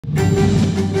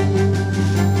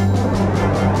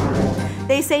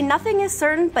They say nothing is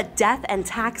certain but death and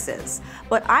taxes,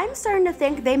 but I'm starting to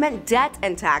think they meant debt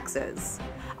and taxes.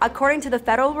 According to the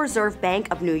Federal Reserve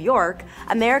Bank of New York,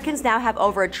 Americans now have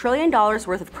over $1 trillion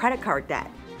worth of credit card debt.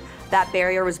 That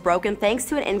barrier was broken thanks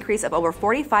to an increase of over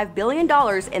 $45 billion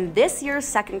in this year's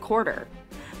second quarter.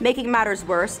 Making matters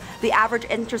worse, the average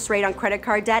interest rate on credit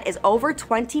card debt is over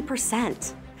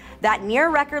 20%. That near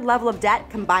record level of debt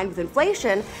combined with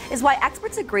inflation is why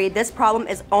experts agree this problem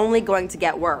is only going to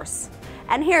get worse.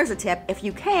 And here's a tip: if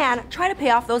you can, try to pay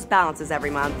off those balances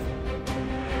every month.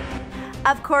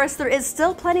 Of course, there is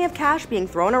still plenty of cash being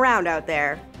thrown around out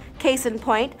there. Case in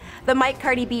point, the mic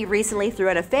Cardi B recently threw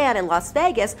at a fan in Las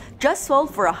Vegas just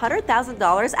sold for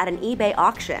 $100,000 at an eBay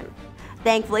auction.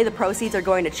 Thankfully, the proceeds are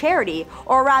going to charity,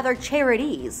 or rather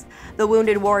charities, the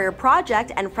Wounded Warrior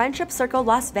Project and Friendship Circle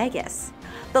Las Vegas.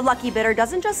 The lucky bidder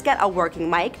doesn't just get a working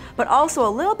mic, but also a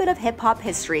little bit of hip-hop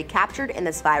history captured in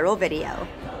this viral video.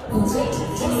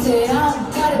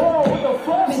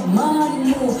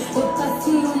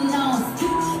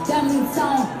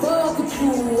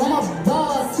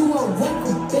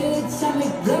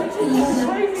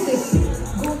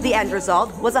 The end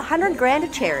result was $100,000 to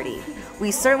charity.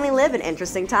 We certainly live in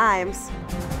interesting times.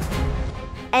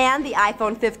 And the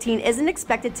iPhone 15 isn't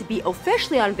expected to be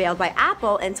officially unveiled by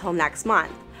Apple until next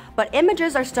month. But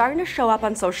images are starting to show up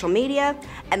on social media,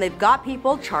 and they've got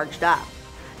people charged up.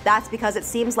 That's because it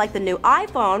seems like the new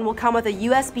iPhone will come with a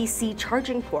USB-C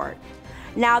charging port.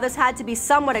 Now, this had to be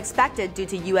somewhat expected due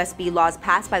to USB laws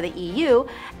passed by the EU,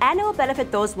 and it will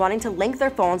benefit those wanting to link their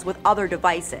phones with other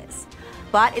devices.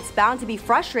 But it's bound to be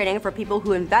frustrating for people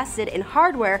who invested in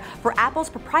hardware for Apple's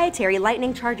proprietary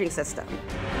Lightning charging system.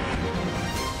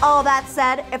 All that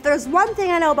said, if there's one thing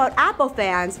I know about Apple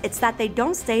fans, it's that they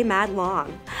don't stay mad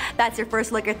long. That's your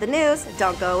first look at the news.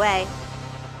 Don't go away.